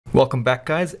Welcome back,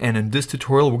 guys, and in this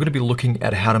tutorial we're going to be looking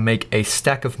at how to make a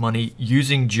stack of money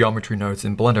using geometry nodes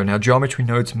in Blender. Now, geometry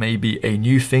nodes may be a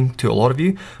new thing to a lot of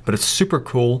you, but it's super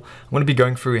cool. I'm going to be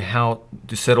going through how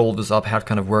to set all of this up, how it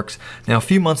kind of works. Now, a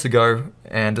few months ago,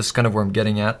 and this is kind of where I'm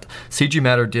getting at, CG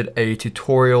Matter did a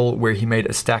tutorial where he made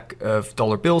a stack of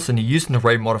dollar bills and he used an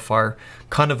array modifier,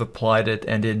 kind of applied it,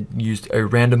 and then used a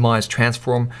randomized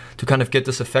transform to kind of get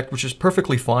this effect, which is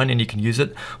perfectly fine and you can use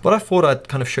it. But I thought I'd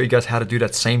kind of show you guys how to do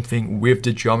that same thing with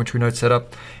the geometry node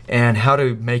setup and how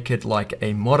to make it like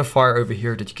a modifier over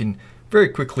here that you can very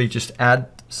quickly just add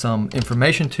some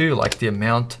information to, like the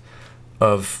amount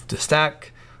of the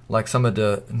stack, like some of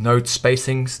the node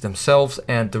spacings themselves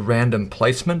and the random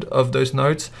placement of those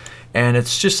nodes. And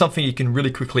it's just something you can really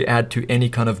quickly add to any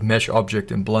kind of mesh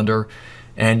object in Blender.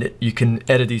 And you can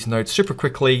edit these nodes super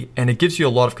quickly and it gives you a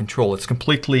lot of control. It's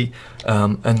completely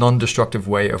a non-destructive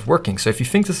way of working. So if you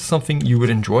think this is something you would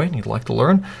enjoy and you'd like to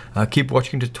learn, keep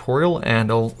watching the tutorial and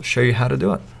I'll show you how to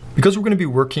do it. Because we're going to be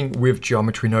working with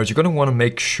geometry nodes, you're going to want to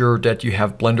make sure that you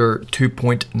have Blender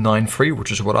 2.93,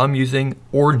 which is what I'm using,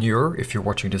 or newer if you're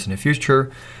watching this in the future.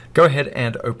 Go ahead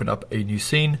and open up a new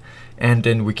scene and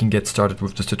then we can get started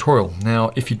with this tutorial.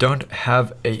 Now, if you don't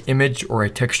have an image or a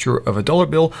texture of a dollar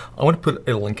bill, I want to put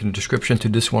a link in the description to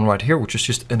this one right here, which is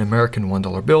just an American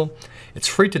 $1 bill. It's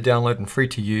free to download and free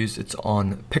to use. It's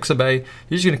on Pixabay.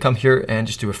 You're just going to come here and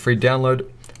just do a free download.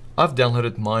 I've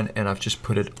downloaded mine and I've just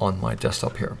put it on my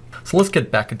desktop here. So let's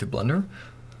get back into Blender.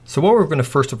 So what we're going to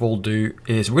first of all do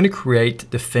is we're going to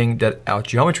create the thing that our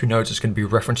geometry nodes is going to be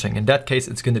referencing. In that case,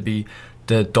 it's going to be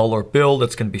the dollar bill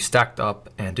that's going to be stacked up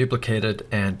and duplicated,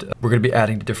 and we're going to be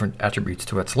adding the different attributes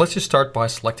to it. So let's just start by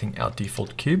selecting our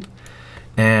default cube.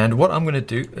 And what I'm going to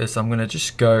do is I'm going to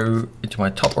just go into my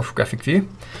top orthographic view.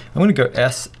 I'm going to go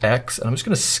SX and I'm just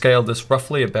going to scale this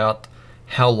roughly about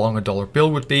how long a dollar bill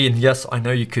would be. And yes, I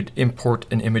know you could import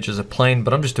an image as a plane,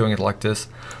 but I'm just doing it like this.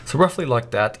 So roughly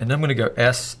like that. And then I'm going to go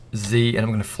SZ and I'm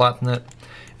going to flatten it.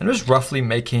 And I'm just roughly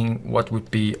making what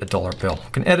would be a dollar bill. I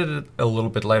can edit it a little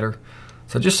bit later.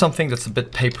 So just something that's a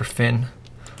bit paper thin.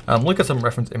 Look at some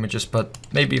reference images, but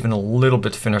maybe even a little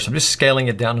bit thinner. So I'm just scaling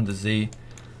it down into Z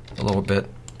a little bit.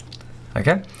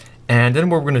 Okay. And then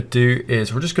what we're going to do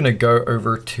is we're just going to go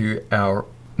over to our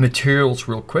materials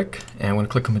real quick, and I'm going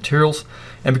to click on materials,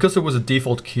 and because it was a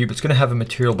default cube, it's going to have a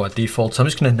material by default, so I'm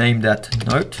just going to name that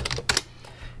note.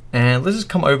 And let's just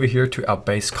come over here to our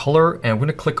base color, and we're going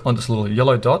to click on this little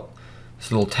yellow dot,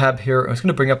 this little tab here, and it's going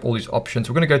to bring up all these options.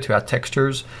 We're going to go to our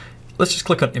textures. Let's just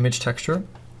click on image texture,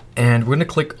 and we're going to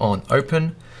click on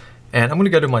open, and I'm going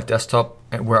to go to my desktop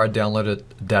where I downloaded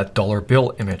that dollar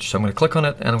bill image. So I'm going to click on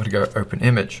it and I'm going to go open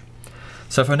image.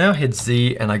 So if I now hit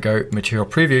Z and I go material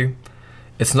preview,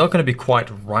 it's not going to be quite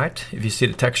right if you see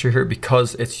the texture here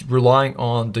because it's relying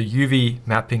on the UV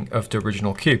mapping of the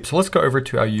original cube. So let's go over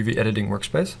to our UV editing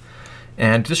workspace,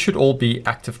 and this should all be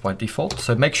active by default.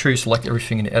 So make sure you select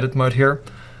everything in the edit mode here.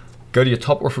 Go to your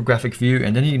top orthographic view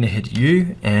and then you're going to hit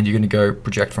U and you're going to go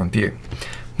project from view.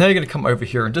 Now you're going to come over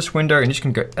here in this window and you're just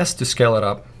going to go S to scale it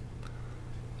up.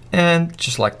 And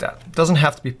just like that. It doesn't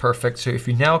have to be perfect. So if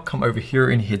you now come over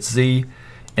here and hit Z,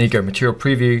 and you go material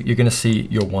preview, you're going to see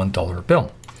your $1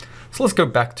 bill. So let's go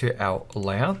back to our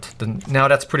layout. Then now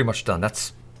that's pretty much done.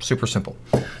 That's super simple.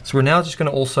 So we're now just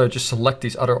going to also just select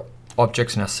these other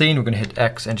objects in our scene. We're going to hit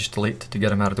X and just delete to get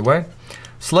them out of the way.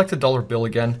 Select the dollar bill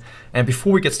again. And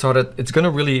before we get started, it's going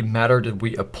to really matter that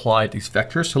we apply these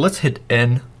vectors. So let's hit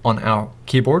N on our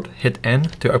keyboard. Hit N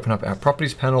to open up our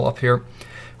properties panel up here.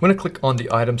 I'm going to click on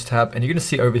the items tab and you're going to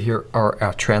see over here are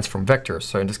our transform vectors.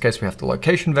 So in this case, we have the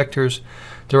location vectors,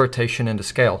 the rotation and the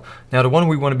scale. Now the one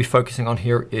we want to be focusing on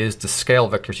here is the scale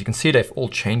vectors. You can see they've all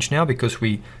changed now because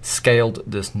we scaled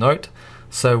this note.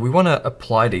 So we want to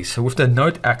apply these. So with the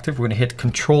note active, we're going to hit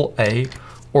Control A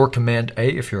or Command A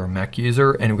if you're a Mac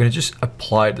user, and we're going to just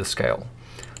apply the scale.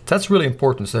 That's really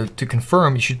important. So to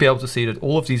confirm, you should be able to see that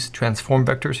all of these transform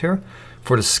vectors here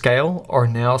for the scale are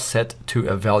now set to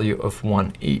a value of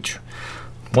 1 each.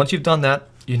 Once you've done that,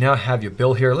 you now have your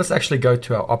bill here. Let's actually go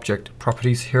to our object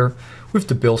properties here with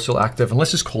the bill still active, and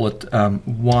let's just call it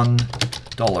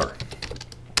 $1.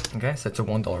 Okay, so it's a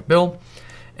 $1 bill.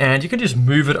 And you can just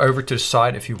move it over to the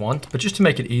side if you want, but just to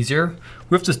make it easier,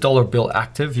 with this dollar bill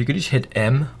active, you can just hit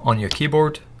M on your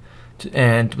keyboard,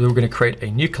 and we're going to create a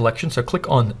new collection. So click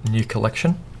on new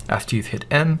collection after you've hit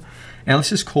M, and let's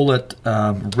just call it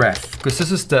ref, because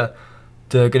this is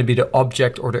going to be the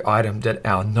object or the item that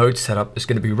our node setup is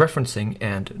going to be referencing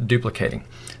and duplicating.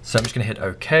 So I'm just going to hit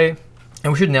OK,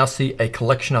 and we should now see a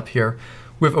collection up here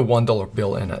with a $1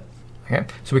 bill in it. Okay,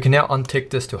 so we can now untick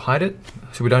this to hide it,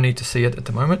 so we don't need to see it at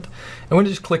the moment. And we're gonna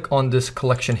just click on this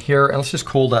collection here, and let's just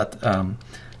call that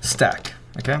stack,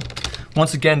 okay?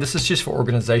 Once again, this is just for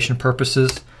organization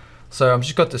purposes. So I've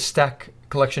just got the stack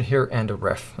collection here and a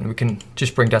ref, and we can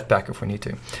just bring that back if we need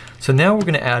to. So now we're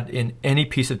gonna add in any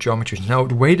piece of geometry. Now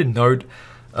the way the node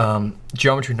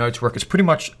geometry nodes work is pretty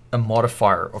much a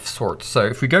modifier of sorts. So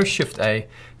if we go Shift A,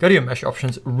 go to your mesh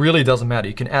options, it really doesn't matter.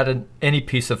 You can add in any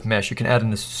piece of mesh. You can add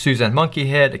in a Suzanne monkey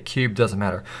head, a cube, doesn't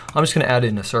matter. I'm just gonna add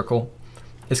in a circle.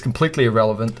 It's completely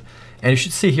irrelevant. And you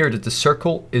should see here that the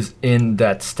circle is in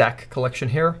that stack collection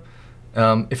here.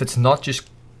 If it's not, just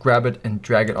grab it and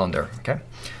drag it on there, okay?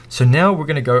 So now we're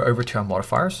gonna go over to our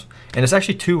modifiers. And there's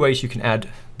actually two ways you can add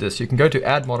this. You can go to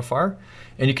Add Modifier,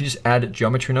 and you can just add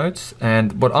geometry nodes.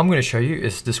 And what I'm gonna show you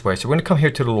is this way. So we're gonna come here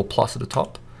to the little plus at the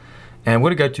top, and we're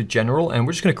gonna go to General, and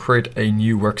we're just gonna create a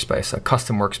new workspace, a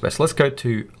custom workspace. Let's go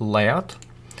to Layout.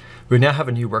 We now have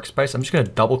a new workspace. I'm just gonna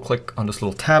double click on this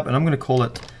little tab, and I'm gonna call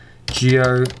it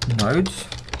Geo-Nodes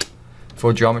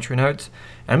for geometry nodes.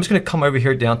 And I'm just gonna come over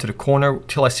here down to the corner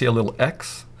till I see a little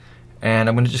X, and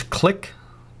I'm gonna just click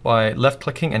by left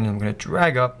clicking, and I'm gonna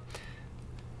drag up,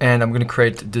 and I'm gonna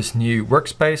create this new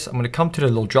workspace. I'm gonna come to the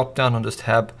little drop down on this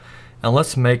tab, and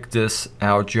let's make this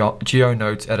our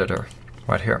Geonodes editor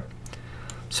right here.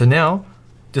 So now,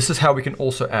 this is how we can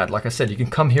also add. Like I said, you can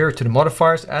come here to the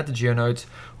modifiers, add the Geonodes,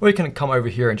 or you can come over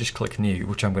here and just click new,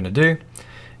 which I'm gonna do.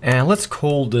 And let's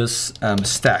call this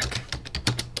stack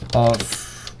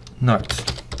of nodes.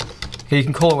 Okay, you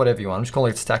can call it whatever you want. I'm just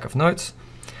calling it stack of nodes.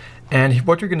 And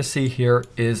what you're gonna see here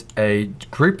is a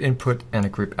group input and a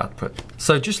group output.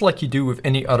 So just like you do with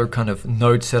any other kind of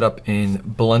node setup in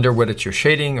Blender, whether it's your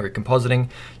shading or your compositing,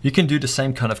 you can do the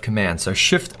same kind of command. So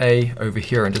Shift A over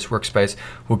here in this workspace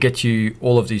will get you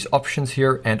all of these options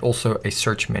here and also a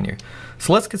search menu.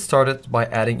 So let's get started by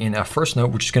adding in our first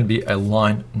node, which is gonna be a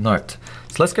line node.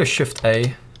 So let's go Shift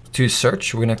A to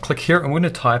search. We're gonna click here and we're gonna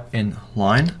type in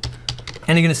line.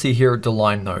 And you're gonna see here the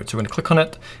line node. So we're gonna click on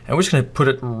it, and we're just gonna put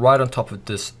it right on top of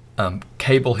this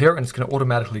cable here, and it's gonna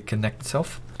automatically connect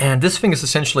itself. And this thing is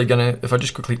essentially gonna, if I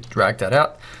just quickly drag that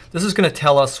out, this is gonna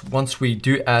tell us once we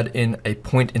do add in a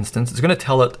point instance, it's gonna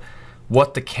tell it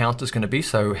what the count is gonna be,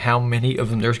 so how many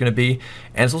of them there's gonna be.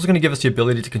 And it's also gonna give us the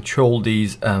ability to control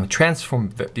these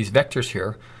transform these vectors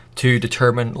here to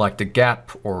determine like the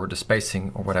gap or the spacing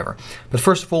or whatever. But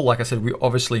first of all, like I said, we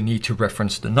obviously need to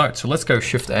reference the node. So let's go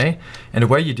Shift A. And the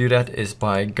way you do that is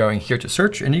by going here to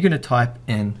search, and you're gonna type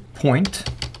in point,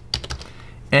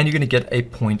 and you're gonna get a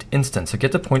point instance. So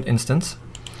get the point instance,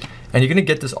 and you're gonna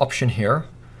get this option here.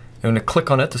 You're gonna click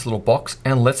on it, this little box,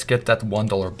 and let's get that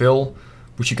 $1 bill,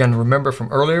 which you can remember from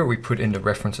earlier, we put in the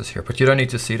references here, but you don't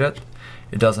need to see that.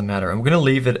 It doesn't matter. And we're gonna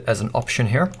leave it as an option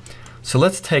here. So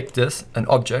let's take this, an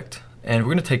object, and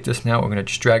we're gonna take this now, we're gonna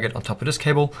just drag it on top of this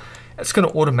cable. It's gonna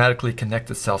automatically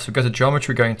connect itself. So we've got the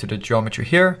geometry going into the geometry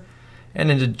here, and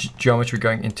then the geometry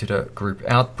going into the group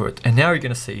output. And now you're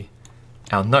gonna see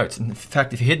our nodes. In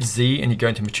fact, if you hit Z and you go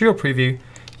into material preview,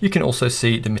 you can also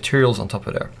see the materials on top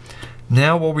of there.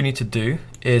 Now what we need to do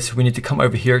is we need to come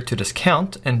over here to this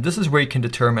count, and this is where you can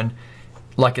determine,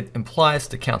 like it implies,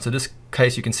 the count. So in this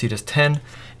case, you can see there's 10.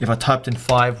 If I typed in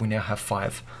 5, we now have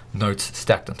 5 nodes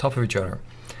stacked on top of each other.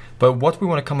 But what we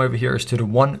want to come over here is to the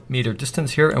 1 meter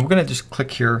distance here, and we're going to just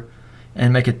click here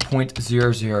and make it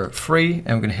 0.003, and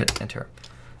we're going to hit enter.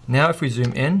 Now if we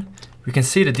zoom in, we can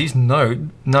see that these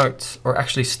nodes are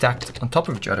actually stacked on top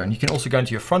of each other. And you can also go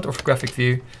into your front orthographic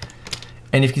view,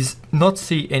 and if you not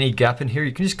see any gap in here,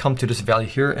 you can just come to this value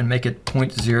here and make it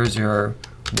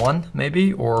 0.001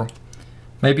 maybe, or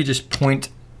maybe just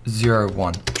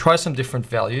 0.01. Try some different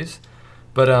values.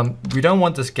 But we don't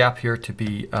want this gap here to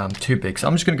be too big. So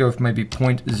I'm just gonna go with maybe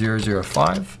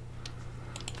 0.005,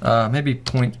 maybe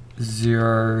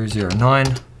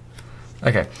 0.009.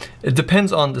 Okay, it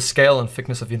depends on the scale and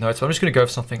thickness of your node. So I'm just gonna go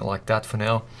with something like that for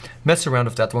now. Mess around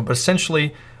with that one, but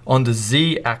essentially on the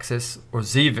Z axis or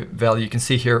Z value, you can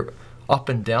see here up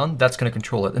and down, that's gonna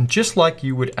control it. And just like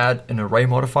you would add an array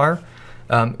modifier,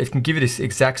 it can give you this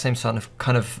exact same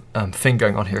kind of thing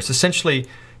going on here. It's essentially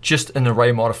just an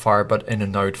array modifier, but in a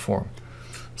node form.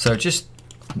 So just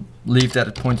leave that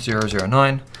at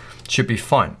 0.009, should be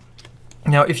fine.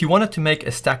 Now, if you wanted to make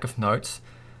a stack of nodes,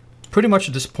 pretty much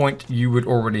at this point, you would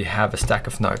already have a stack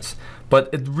of nodes, but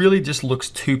it really just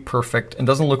looks too perfect and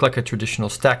doesn't look like a traditional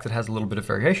stack that has a little bit of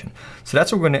variation. So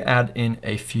that's where we're gonna add in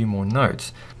a few more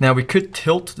nodes. Now we could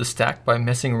tilt the stack by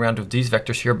messing around with these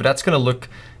vectors here, but that's gonna look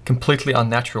completely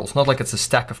unnatural. It's not like it's a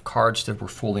stack of cards that we're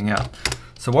folding out.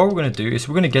 So what we're going to do is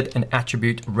we're going to get an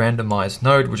attribute randomized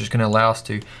node, which is going to allow us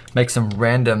to make some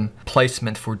random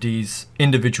placement for these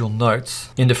individual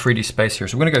nodes in the 3D space here.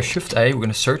 So we're going to go Shift A, we're going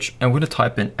to search, and we're going to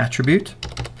type in attribute,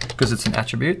 because it's an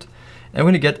attribute. And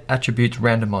we're going to get attribute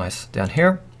randomize down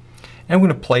here. And we're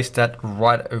going to place that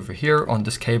right over here on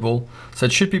this cable. So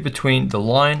it should be between the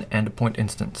line and the point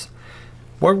instance.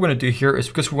 What we're going to do here is,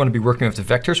 because we're going to be working with the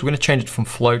vectors, we're going to change it from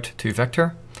float to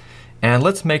vector. And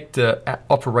let's make the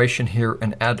operation here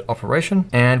an add operation.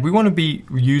 And we want to be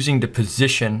using the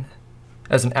position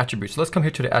as an attribute. So let's come here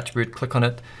to the attribute, click on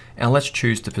it, and let's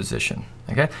choose the position.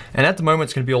 Okay. And at the moment,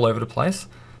 it's going to be all over the place.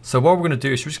 So what we're going to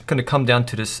do is we're just going to come down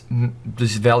to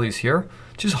these values here,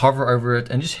 just hover over it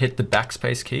and just hit the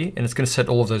backspace key, and it's going to set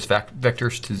all of those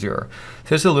vectors to 0. So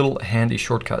there's a little handy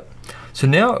shortcut. So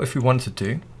now if we wanted to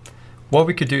do, what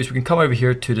we could do is we can come over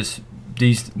here to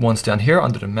these ones down here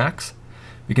under the max.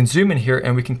 We can zoom in here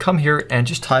and we can come here and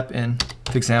just type in,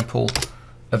 for example,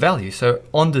 a value. So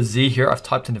on the Z here, I've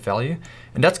typed in a value,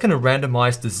 and that's going to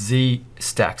randomize the Z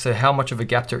stack. So how much of a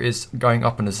gap there is going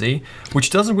up in the Z,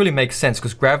 which doesn't really make sense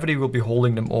because gravity will be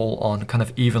holding them all on kind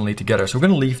of evenly together. So we're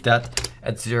going to leave that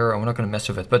at 0 and we're not going to mess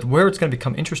with it. But where it's going to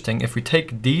become interesting, if we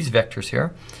take these vectors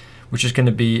here, which is going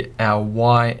to be our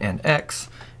Y and X,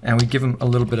 and we give them a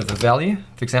little bit of a value,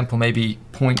 for example, maybe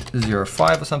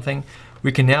 0.05 or something,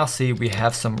 we can now see we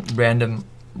have some random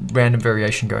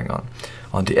variation going on.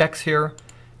 On the X here,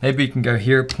 maybe you can go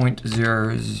here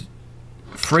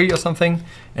 0.03 or something,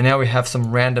 and now we have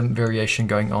some random variation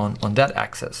going on that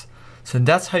axis. So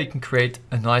that's how you can create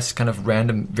a nice kind of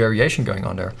random variation going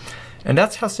on there. And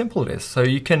that's how simple it is. So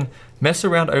you can mess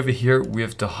around over here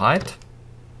with the height,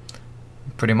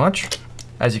 pretty much,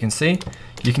 as you can see.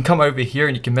 You can come over here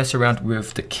and you can mess around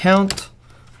with the count,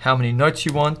 how many nodes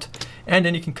you want, and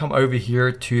then you can come over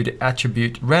here to the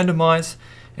attribute randomize,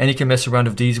 and you can mess around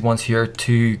with these ones here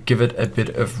to give it a bit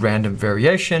of random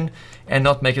variation and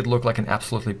not make it look like an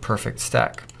absolutely perfect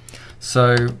stack.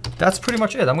 So that's pretty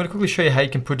much it. I'm going to quickly show you how you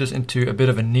can put this into a bit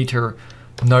of a neater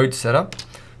node setup.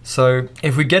 So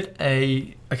if we get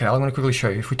I'm going to quickly show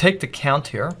you. If we take the count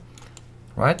here,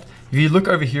 right? If you look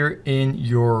over here in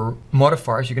your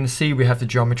modifiers, you're going to see we have the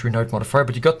geometry node modifier,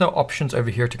 but you've got no options over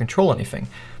here to control anything.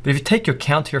 But if you take your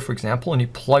count here, for example, and you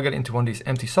plug it into one of these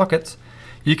empty sockets,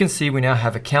 you can see we now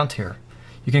have a count here.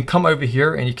 You can come over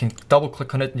here and you can double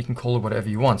click on it and you can call it whatever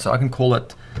you want. So I can call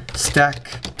it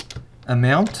stack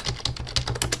amount.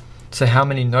 So how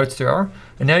many nodes there are.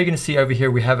 And now you're going to see over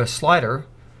here we have a slider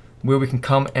where we can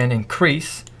come and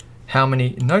increase how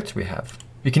many nodes we have.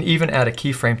 You can even add a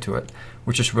keyframe to it,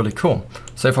 which is really cool.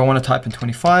 So if I want to type in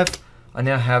 25, I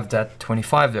now have that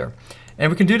 25 there. And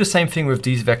we can do the same thing with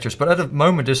these vectors, but at the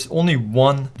moment there's only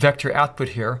one vector output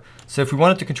here. So if we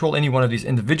wanted to control any one of these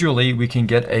individually, we can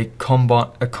get a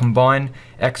combine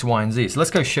X, Y, and Z. So let's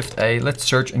go Shift A, let's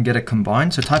search and get a combine.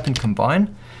 So type in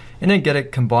combine, and then get a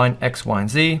combine X, Y,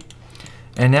 and Z.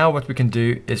 And now what we can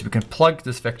do is we can plug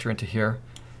this vector into here.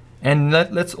 And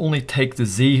let's only take the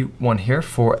Z one here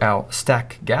for our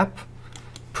stack gap,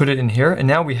 put it in here, and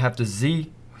now we have the Z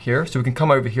here. So we can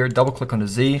come over here, double click on the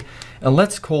Z, and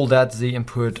let's call that Z and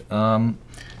put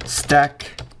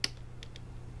stack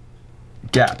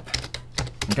gap.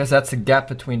 Okay, so that's the gap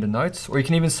between the nodes, or you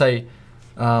can even say,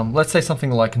 let's say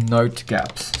something like node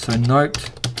gaps. So node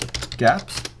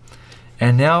gaps,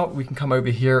 and now we can come over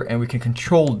here and we can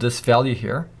control this value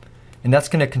here, and that's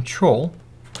going to control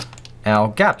our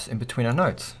gaps in between our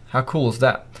nodes. How cool is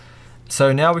that?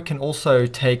 So now we can also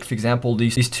take, for example,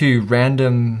 these two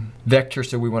random vectors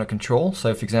that we want to control.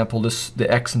 So for example, the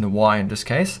X and the Y in this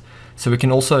case. So we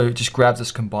can also just grab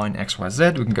this combine X, Y,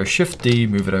 Z. We can go Shift D,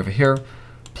 move it over here,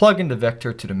 plug in the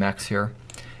vector to the max here.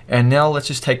 And now let's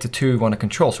just take the two we want to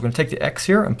control. So we're going to take the X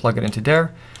here and plug it into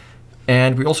there.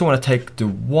 And we also want to take the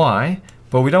Y,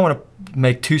 but we don't want to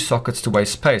make two sockets to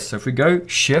waste space. So if we go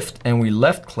Shift and we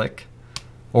left click,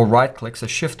 or right click, so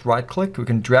Shift right click, we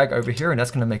can drag over here and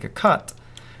that's going to make a cut.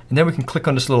 And then we can click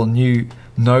on this little new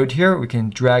node here, we can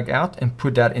drag out and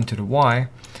put that into the Y.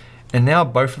 And now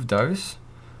both of those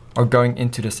are going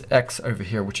into this X over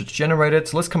here, which is generated.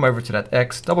 So let's come over to that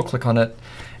X, double click on it,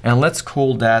 and let's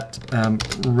call that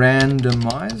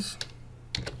Randomize.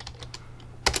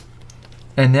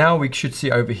 And now we should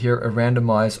see over here a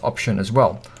Randomize option as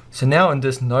well. So now in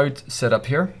this node setup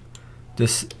here,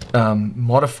 this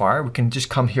modifier, we can just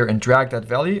come here and drag that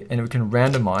value and we can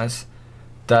randomize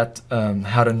that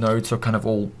how the nodes are kind of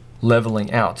all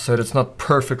leveling out so that it's not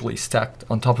perfectly stacked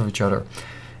on top of each other.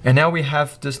 And now we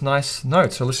have this nice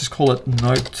node. So let's just call it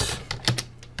node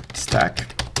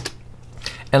stack.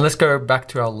 And let's go back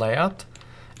to our layout.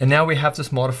 And now we have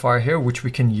this modifier here, which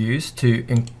we can use to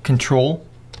control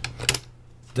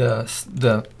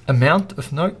the amount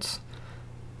of nodes,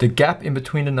 the gap in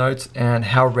between the nodes, and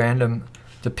how random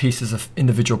the pieces of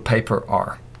individual paper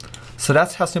are. So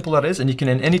that's how simple that is, and you can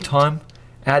at any time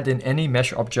add in any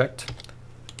mesh object,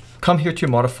 come here to your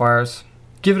modifiers,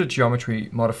 give it a geometry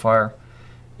modifier,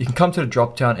 you can come to the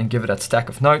dropdown and give it that stack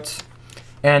of nodes,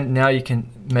 and now you can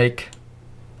make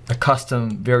a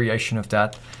custom variation of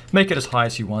that, make it as high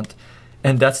as you want,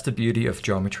 and that's the beauty of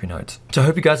geometry nodes. So I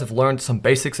hope you guys have learned some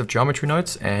basics of geometry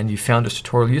nodes and you found this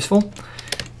tutorial useful.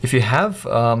 If you have,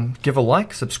 give a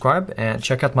like, subscribe, and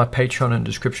check out my Patreon in the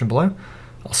description below.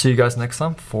 I'll see you guys next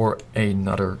time for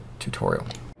another tutorial.